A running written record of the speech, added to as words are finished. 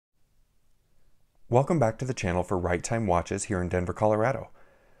Welcome back to the channel for Right Time Watches here in Denver, Colorado.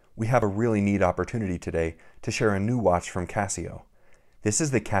 We have a really neat opportunity today to share a new watch from Casio. This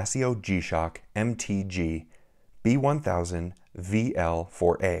is the Casio G-Shock MT-G B1000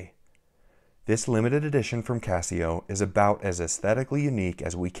 VL4A. This limited edition from Casio is about as aesthetically unique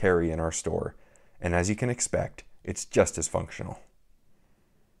as we carry in our store, and as you can expect, it's just as functional.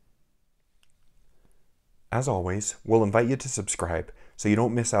 As always, we'll invite you to subscribe so you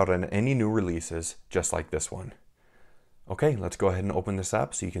don't miss out on any new releases just like this one. Okay, let's go ahead and open this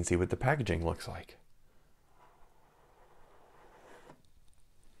up so you can see what the packaging looks like.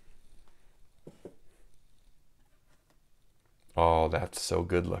 Oh, that's so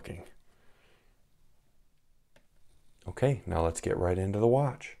good looking. Okay, now let's get right into the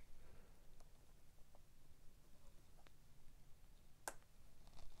watch.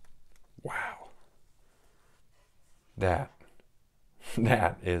 Wow.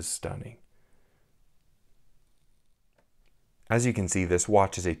 That is stunning. As you can see, this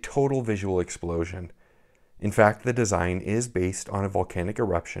watch is a total visual explosion. In fact, the design is based on a volcanic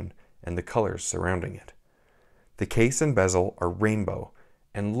eruption and the colors surrounding it. The case and bezel are rainbow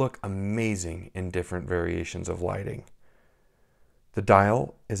and look amazing in different variations of lighting. The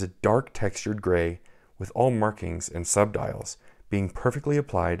dial is a dark textured gray with all markings and subdials being perfectly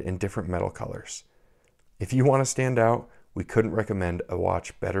applied in different metal colors. If you want to stand out, we couldn't recommend a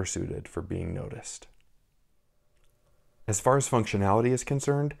watch better suited for being noticed. As far as functionality is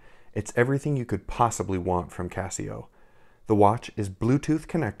concerned, it's everything you could possibly want from Casio. The watch is Bluetooth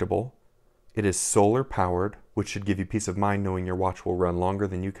connectable, it is solar powered, which should give you peace of mind knowing your watch will run longer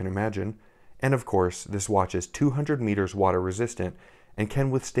than you can imagine, and of course, this watch is 200 meters water resistant and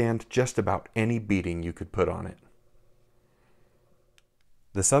can withstand just about any beating you could put on it.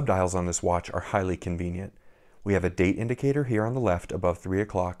 The subdials on this watch are highly convenient. We have a date indicator here on the left above 3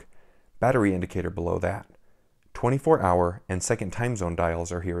 o'clock, battery indicator below that. 24-hour and second time zone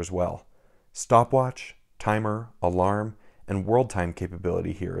dials are here as well. Stopwatch, timer, alarm, and world time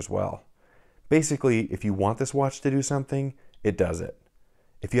capability here as well. Basically, if you want this watch to do something, it does it.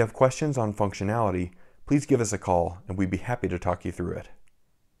 If you have questions on functionality, please give us a call and we'd be happy to talk you through it.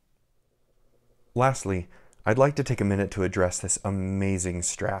 Lastly, I'd like to take a minute to address this amazing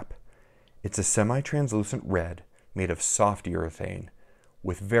strap. It's a semi-translucent red made of soft urethane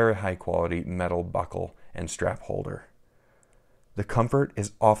with very high quality metal buckle and strap holder. The comfort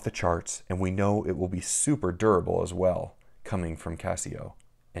is off the charts and we know it will be super durable as well, coming from Casio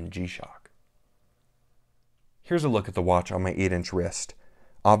and G-Shock. Here's a look at the watch on my 8-inch wrist.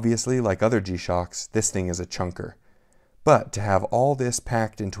 Obviously, like other G-Shocks, this thing is a chunker. But to have all this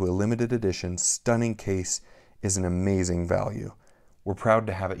packed into a limited edition stunning case is an amazing value. We're proud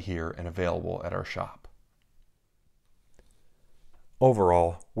to have it here and available at our shop.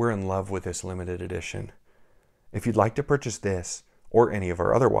 Overall, we're in love with this limited edition. If you'd like to purchase this or any of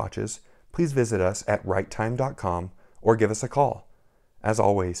our other watches, please visit us at righttime.com or give us a call. As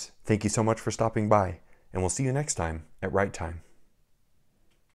always, thank you so much for stopping by, and we'll see you next time at Right Time.